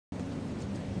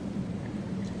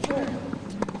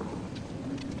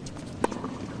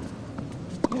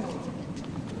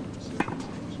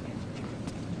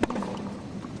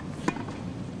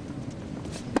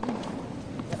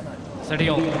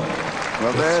31.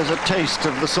 Well, there's a taste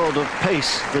of the sort of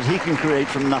pace that he can create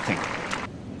from nothing.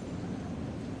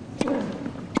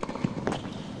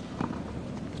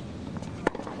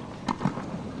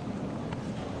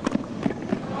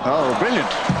 Oh, brilliant.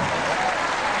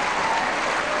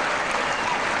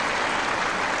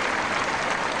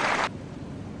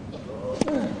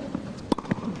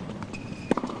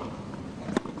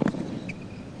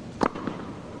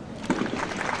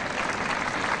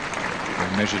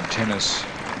 Measured tennis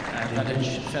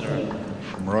Advantage, Federer.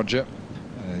 from Roger.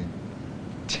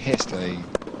 Test a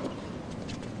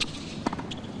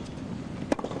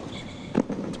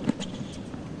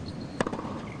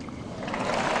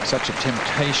such a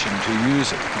temptation to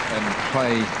use it and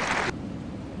play.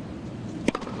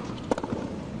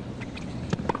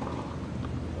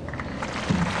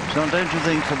 John, don't you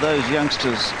think for those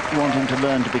youngsters wanting to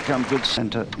learn to become good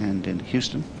centre and in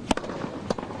Houston?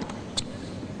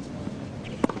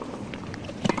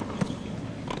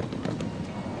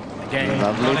 Game.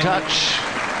 Lovely Running. touch.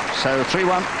 So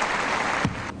 3-1.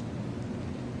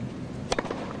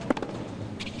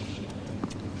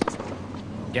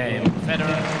 Game,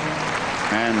 Federer.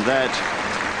 And that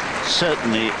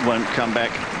certainly won't come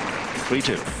back.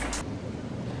 3-2.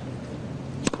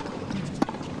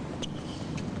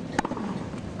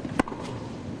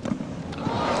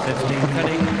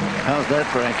 How's that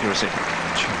for accuracy?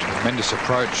 Tremendous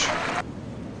approach.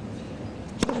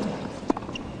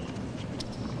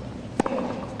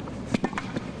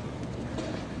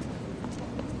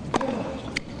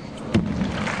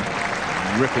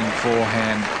 Ripping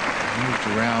forehand, moved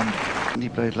around. He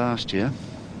played last year.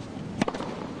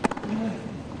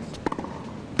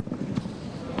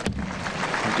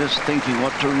 I'm just thinking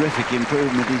what terrific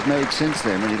improvement he's made since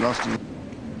then when he lost him.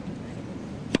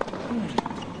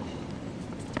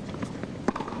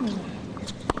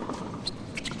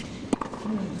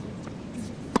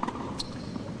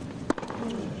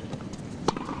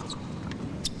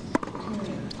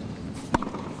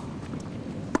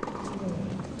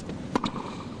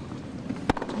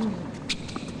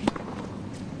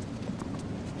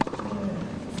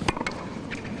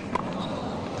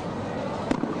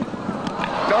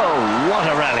 What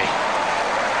a rally.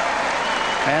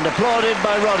 And applauded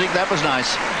by Roddick. That was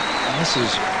nice. And this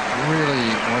is really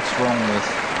what's wrong with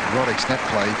Roddick's net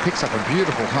play. He picks up a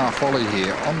beautiful half volley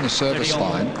here on the service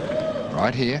line,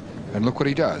 right here. And look what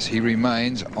he does. He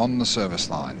remains on the service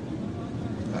line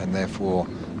and therefore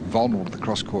vulnerable to the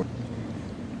cross court.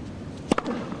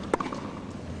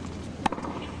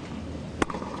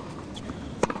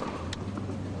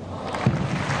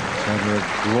 Federer,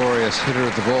 a glorious hitter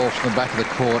of the ball from the back of the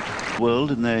court.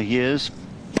 World in their years.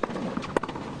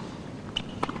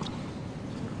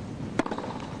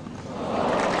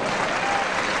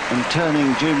 And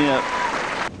turning junior.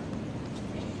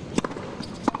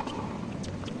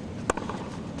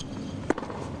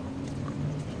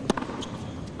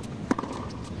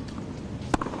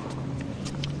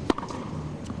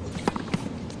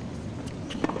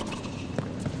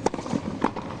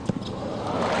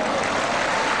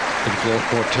 Good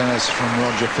court tennis from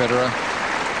Roger Federer.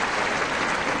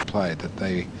 Played that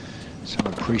they so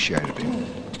appreciated him.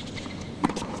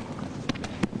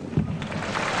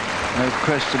 No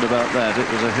question about that.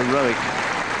 It was a heroic.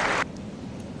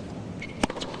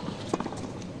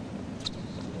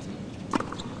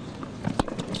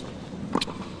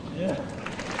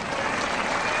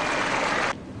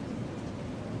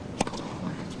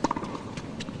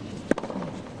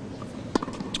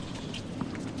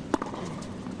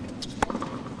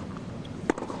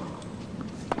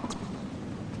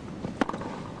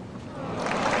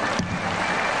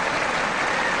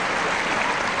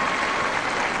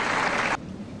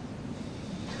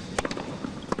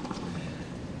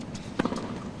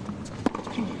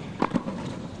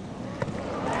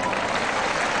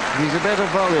 He's a better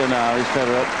volleyer now, is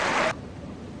Federer.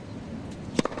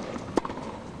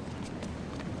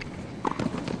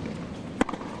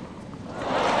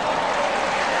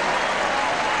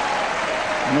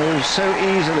 Moves so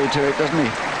easily to it, doesn't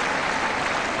he?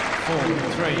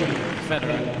 4-3,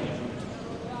 Federer.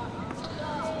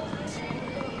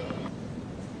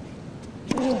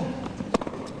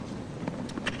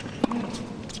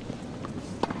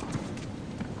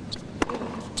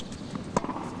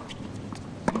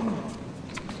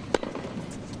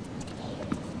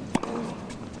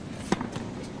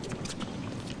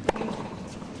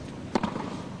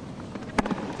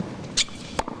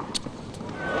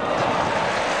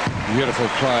 Beautiful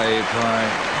play by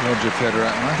Roger Federer,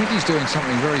 and I think he's doing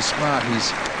something very smart.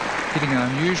 He's hitting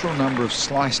an unusual number of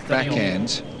sliced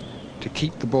backhands to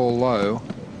keep the ball low,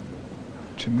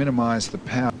 to minimize the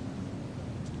power.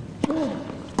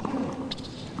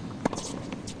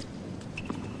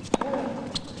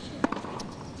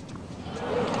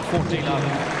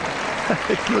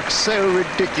 It looks so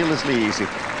ridiculously easy.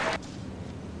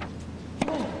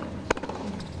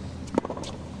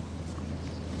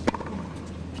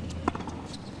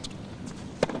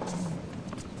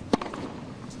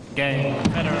 Game,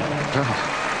 Federer. Oh,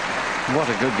 what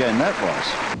a good game that was.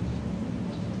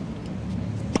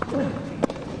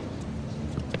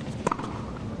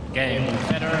 Game,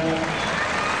 Federer.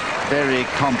 Very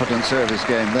competent service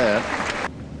game there.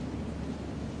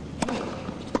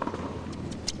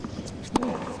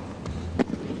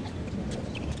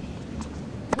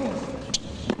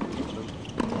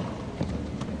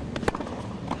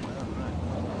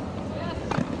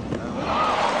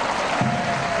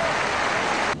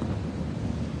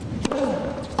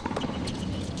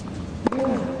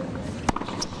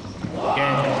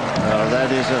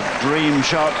 That is a dream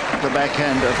shot, the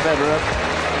backhand of Federer.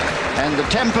 And the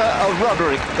temper of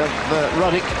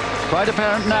Roddick, quite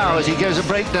apparent now as he goes a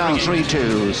breakdown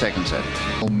 3-2 second set.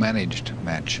 Well-managed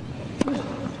match.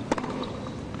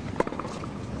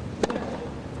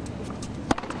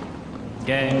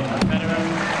 Game, Federer.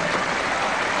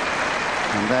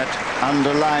 And that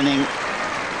underlining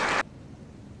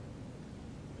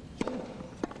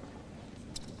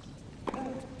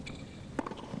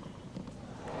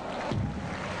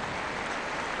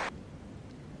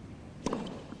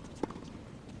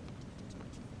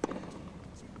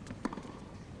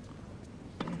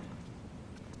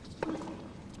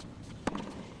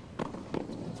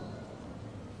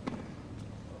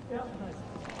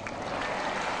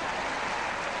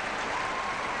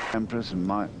Empress and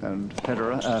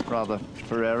Federer,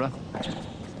 Ferreira.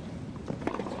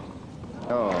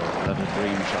 Oh, what a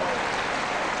dream shot.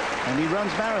 And he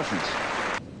runs marathons.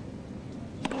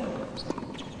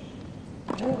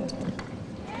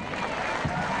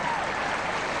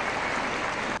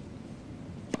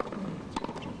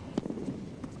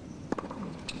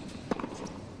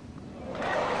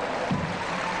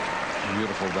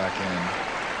 Beautiful backhand.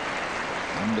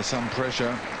 Under some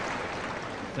pressure.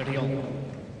 30-all.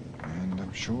 And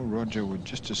I'm sure Roger would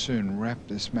just as soon wrap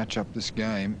this match up, this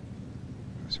game,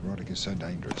 because Roddick is so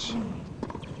dangerous.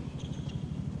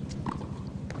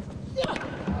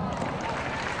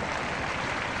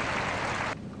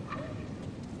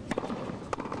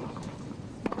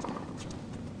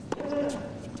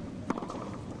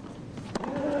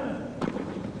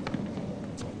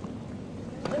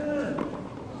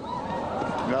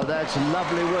 Well, that's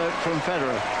lovely work from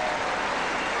Federer.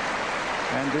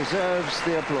 And deserves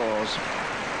the applause.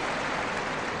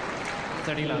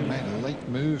 30-all. Made a late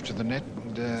move to the net,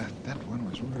 and that one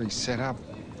was really set up.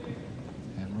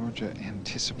 And Roger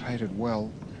anticipated well.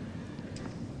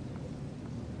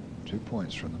 2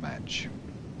 points from the match.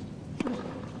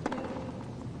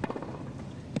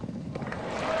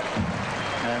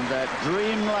 And that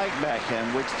dream-like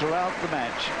backhand, which throughout the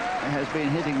match has been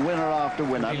hitting winner after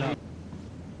winner.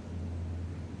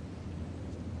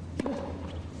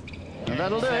 And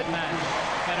that'll do it.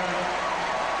 Federer.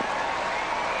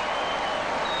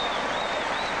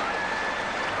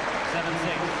 7-6, 6-4.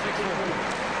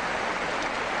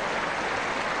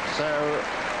 So,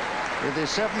 with his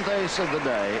 7th ace of the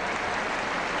day,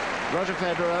 Roger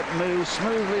Federer moves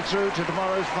smoothly through to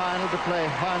tomorrow's final to play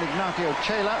Juan Ignacio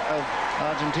Chela of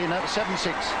Argentina.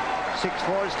 7-6,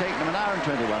 6-4. It's taken him 1 hour and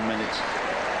 21 minutes.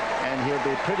 And he'll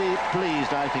be pretty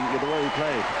pleased, I think, with the way he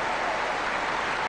played.